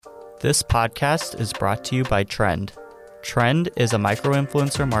This podcast is brought to you by Trend. Trend is a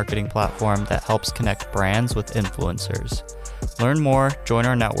micro-influencer marketing platform that helps connect brands with influencers. Learn more, join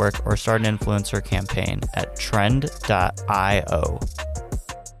our network, or start an influencer campaign at trend.io.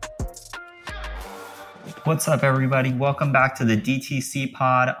 What's up, everybody? Welcome back to the DTC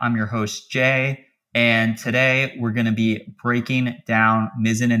Pod. I'm your host, Jay, and today we're going to be breaking down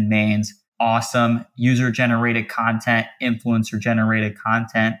Mizzen & Main's awesome user-generated content, influencer-generated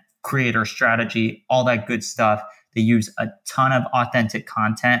content, creator strategy, all that good stuff. They use a ton of authentic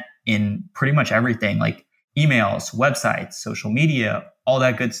content in pretty much everything, like emails, websites, social media, all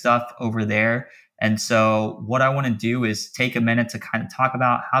that good stuff over there. And so what I want to do is take a minute to kind of talk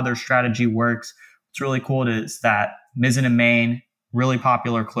about how their strategy works. What's really cool is that Mizzen & Main, really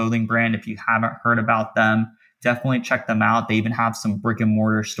popular clothing brand. If you haven't heard about them, definitely check them out. They even have some brick and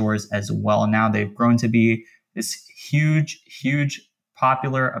mortar stores as well. Now they've grown to be this huge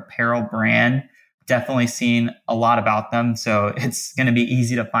popular apparel brand. Definitely seen a lot about them. So it's going to be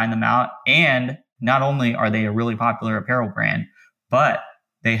easy to find them out. And not only are they a really popular apparel brand, but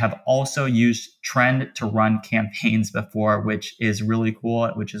they have also used Trend to run campaigns before, which is really cool,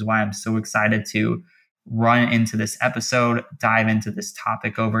 which is why I'm so excited to run into this episode, dive into this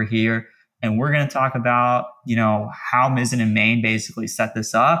topic over here. And we're going to talk about, how Mizzen & Main basically set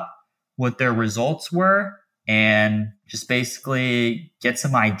this up, what their results were, and just basically get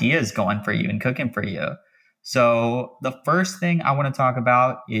some ideas going for you and cooking for you. So the first thing I want to talk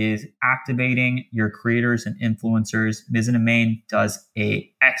about is activating your creators and influencers. Mizzen & Main does an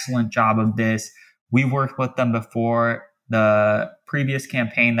excellent job of this. We've worked with them before. The previous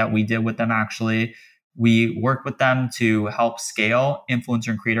campaign that we did with them, actually, we worked with them to help scale influencer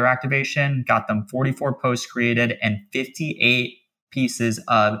and creator activation, got them 44 posts created and 58 pieces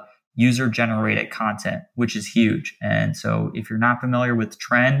of user-generated content, which is huge. And so if you're not familiar with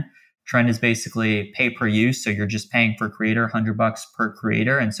Trend is basically pay per use. So you're just paying per creator, $100 per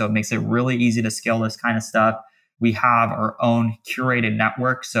creator. And so it makes it really easy to scale this kind of stuff. We have our own curated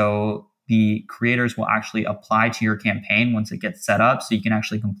network. So the creators will actually apply to your campaign once it gets set up. So you can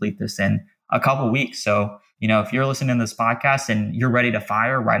actually complete this in a couple of weeks. So, if you're listening to this podcast and you're ready to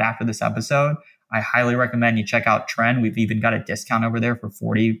fire right after this episode, I highly recommend you check out Trend. We've even got a discount over there for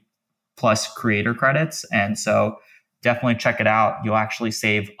 40 plus creator credits. And so definitely check it out. You'll actually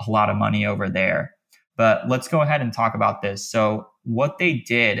save a lot of money over there. But let's go ahead and talk about this. So what they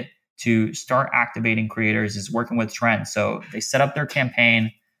did to start activating creators is working with Trend. So they set up their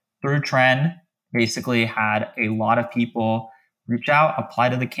campaign through Trend, basically had a lot of people reach out, apply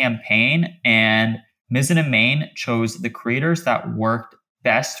to the campaign, and Mizzen & Main chose the creators that worked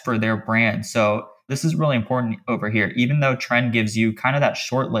best for their brand. So this is really important over here. Even though Trend gives you kind of that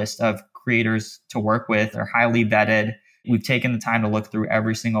short list of creators to work with, they're highly vetted. We've taken the time to look through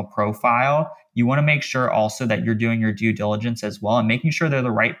every single profile. You want to make sure also that you're doing your due diligence as well and making sure they're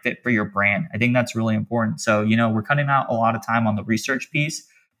the right fit for your brand. I think that's really important. So, we're cutting out a lot of time on the research piece,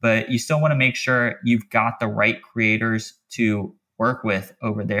 but you still want to make sure you've got the right creators to work with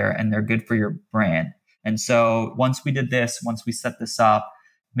over there and they're good for your brand. And so once we set this up,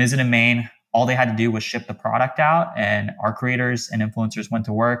 Mizzen & Main, all they had to do was ship the product out, and our creators and influencers went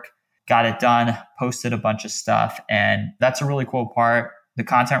to work, got it done, posted a bunch of stuff. And that's a really cool part. The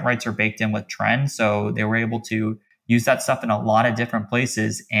content rights are baked in with Trend. So they were able to use that stuff in a lot of different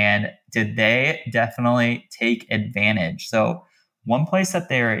places. And did they definitely take advantage? So one place that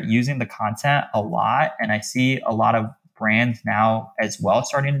they're using the content a lot, and I see a lot of brands now as well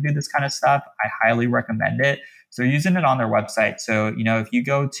starting to do this kind of stuff, I highly recommend it. So they're using it on their website. So, if you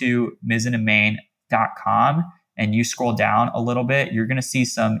go to mizzenandmain.com and you scroll down a little bit, you're going to see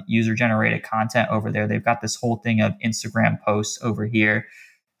some user-generated content over there. They've got this whole thing of Instagram posts over here.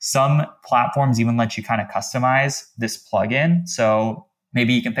 Some platforms even let you kind of customize this plugin. So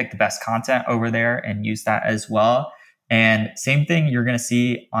maybe you can pick the best content over there and use that as well. And same thing you're going to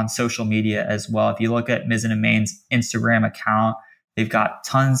see on social media as well. If you look at Mizzen & Main's Instagram account, they've got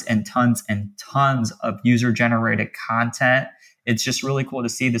tons and tons and tons of user-generated content. It's just really cool to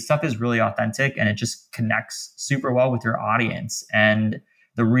see. This stuff is really authentic and it just connects super well with your audience. And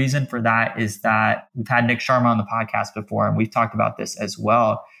the reason for that is that we've had Nick Sharma on the podcast before, and we've talked about this as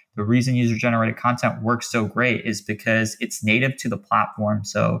well. The reason user-generated content works so great is because it's native to the platform.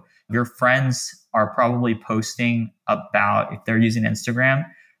 So your friends are probably posting about, if they're using Instagram,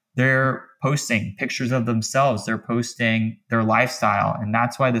 they're posting pictures of themselves. They're posting their lifestyle. And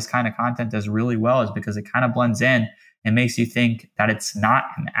that's why this kind of content does really well, is because it kind of blends in and makes you think that it's not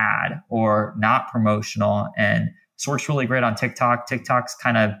an ad or not promotional. And this works really great on TikTok. TikTok's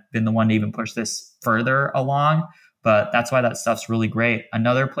kind of been the one to even push this further along. but that's why that stuff's really great.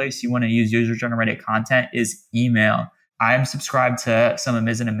 Another place you want to use user-generated content is email. I'm subscribed to some of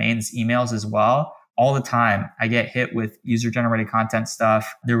Mizzen and Main's emails as well. All the time, I get hit with user-generated content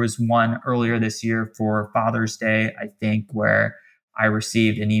stuff. There was one earlier this year for Father's Day, I think, where I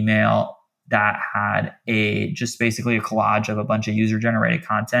received an email that had just basically a collage of a bunch of user-generated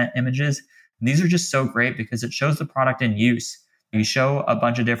content images. And these are just so great because it shows the product in use. You show a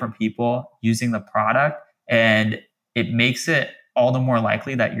bunch of different people using the product, and it makes it all the more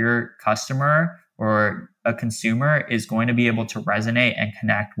likely that your customer or a consumer is going to be able to resonate and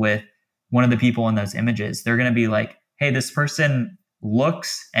connect with one of the people in those images. They're going to be like, hey, this person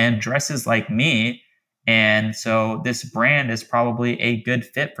looks and dresses like me. And so this brand is probably a good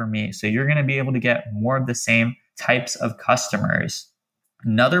fit for me. So you're going to be able to get more of the same types of customers.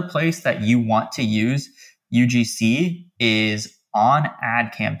 Another place that you want to use UGC is on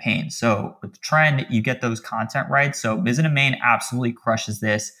ad campaigns. So with Trend, you get those content rights. So Mizzen and Main absolutely crushes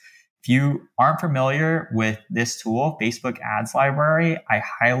this. If you aren't familiar with this tool, Facebook Ads Library, I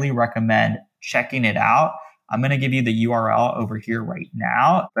highly recommend checking it out. I'm going to give you the URL over here right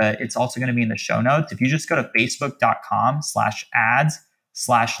now, but it's also going to be in the show notes. If you just go to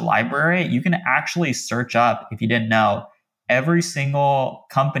facebook.com/ads/library, you can actually search up, if you didn't know, every single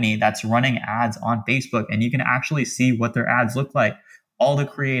company that's running ads on Facebook, and you can actually see what their ads look like, all the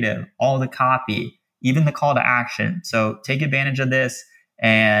creative, all the copy, even the call to action. So take advantage of this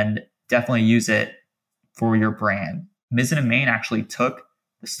and definitely use it for your brand. Mizzen and Main actually took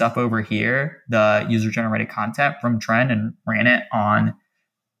the stuff over here, the user-generated content from Trend, and ran it on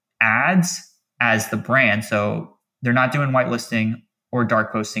ads as the brand. So they're not doing whitelisting or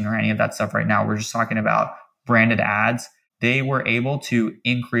dark posting or any of that stuff right now. We're just talking about branded ads. They were able to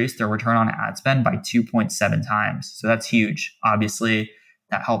increase their return on ad spend by 2.7 times. So that's huge. Obviously,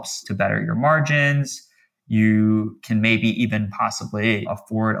 that helps to better your margins. You can maybe even possibly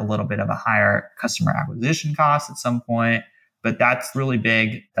afford a little bit of a higher customer acquisition cost at some point. But that's really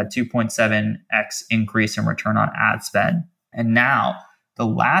big, that 2.7x increase in return on ad spend. And now the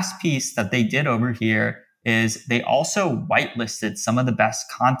last piece that they did over here is they also whitelisted some of the best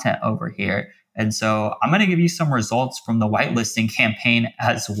content over here. And so I'm going to give you some results from the whitelisting campaign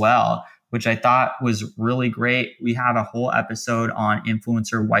as well, which I thought was really great. We have a whole episode on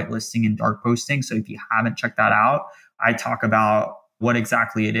influencer whitelisting and dark posting. So if you haven't checked that out, I talk about what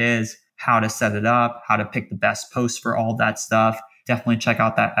exactly it is, how to set it up, how to pick the best posts for all that stuff. Definitely check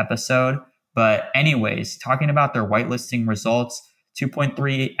out that episode. But anyways, talking about their whitelisting results,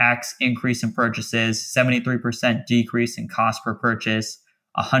 2.3x increase in purchases, 73% decrease in cost per purchase,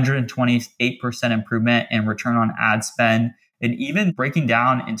 128% improvement in return on ad spend, and even breaking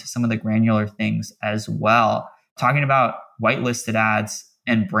down into some of the granular things as well. Talking about whitelisted ads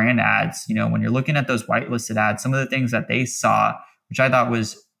and brand ads, when you're looking at those whitelisted ads, some of the things that they saw, which I thought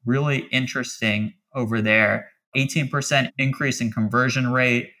was really interesting over there, 18% increase in conversion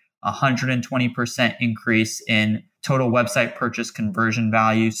rate, 120% increase in total website purchase conversion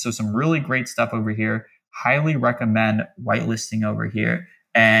value. So some really great stuff over here. Highly recommend whitelisting over here.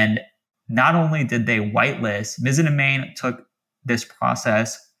 And not only did they whitelist, Mizzen and Main took this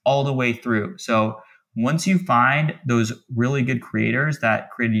process all the way through. So once you find those really good creators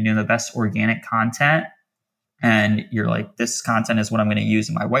that created the best organic content, and you're like, this content is what I'm going to use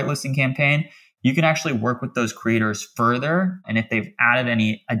in my whitelisting campaign, you can actually work with those creators further. And if they've added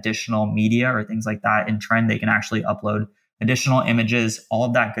any additional media or things like that in Trend, they can actually upload additional images, all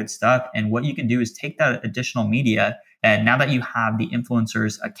of that good stuff. And what you can do is take that additional media, and now that you have the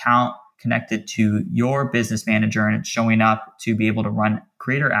influencer's account connected to your business manager and it's showing up to be able to run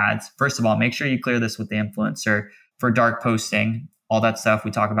creator ads, first of all, make sure you clear this with the influencer for dark posting, all that stuff. We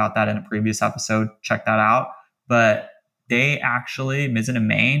talk about that in a previous episode. Check that out. But they actually, Mizzen and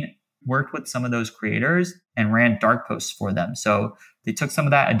Main, worked with some of those creators and ran dark posts for them. So they took some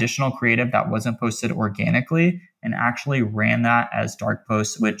of that additional creative that wasn't posted organically and actually ran that as dark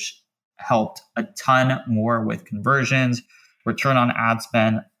posts, which helped a ton more with conversions, return on ad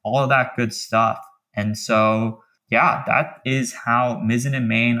spend, all of that good stuff. And so, yeah, that is how Mizzen and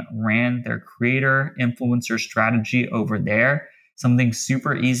Main ran their creator influencer strategy over there. Something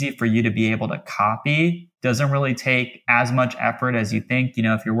super easy for you to be able to copy. Doesn't really take as much effort as you think.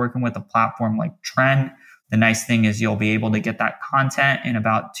 If you're working with a platform like Trend, the nice thing is you'll be able to get that content in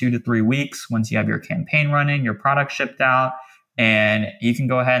about 2 to 3 weeks once you have your campaign running, your product shipped out, and you can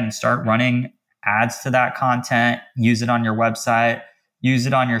go ahead and start running ads to that content, use it on your website, use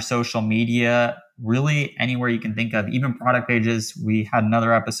it on your social media, really anywhere you can think of, even product pages. We had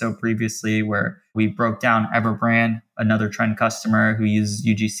another episode previously where we broke down Everbrand, another Trend customer who uses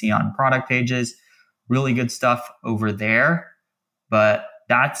UGC on product pages. really good stuff over there. But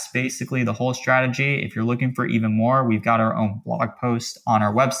that's basically the whole strategy. If you're looking for even more, we've got our own blog post on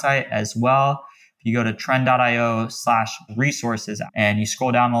our website as well. If you go to trend.io/resources and you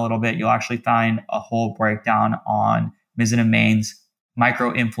scroll down a little bit, you'll actually find a whole breakdown on Mizzen and Main's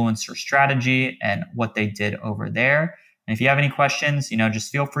micro influencer strategy and what they did over there. And if you have any questions,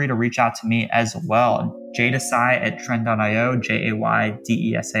 just feel free to reach out to me as well. jaydesai@trend.io,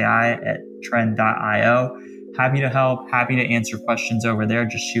 jaydesai@trend.io. Happy to help, happy to answer questions over there.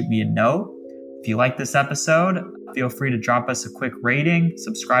 Just shoot me a note. If you like this episode, feel free to drop us a quick rating,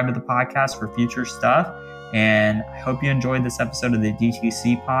 subscribe to the podcast for future stuff. And I hope you enjoyed this episode of the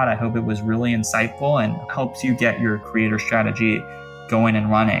DTC Pod. I hope it was really insightful and helps you get your creator strategy going and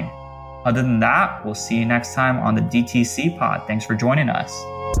running. Other than that, we'll see you next time on the DTC Pod. Thanks for joining us.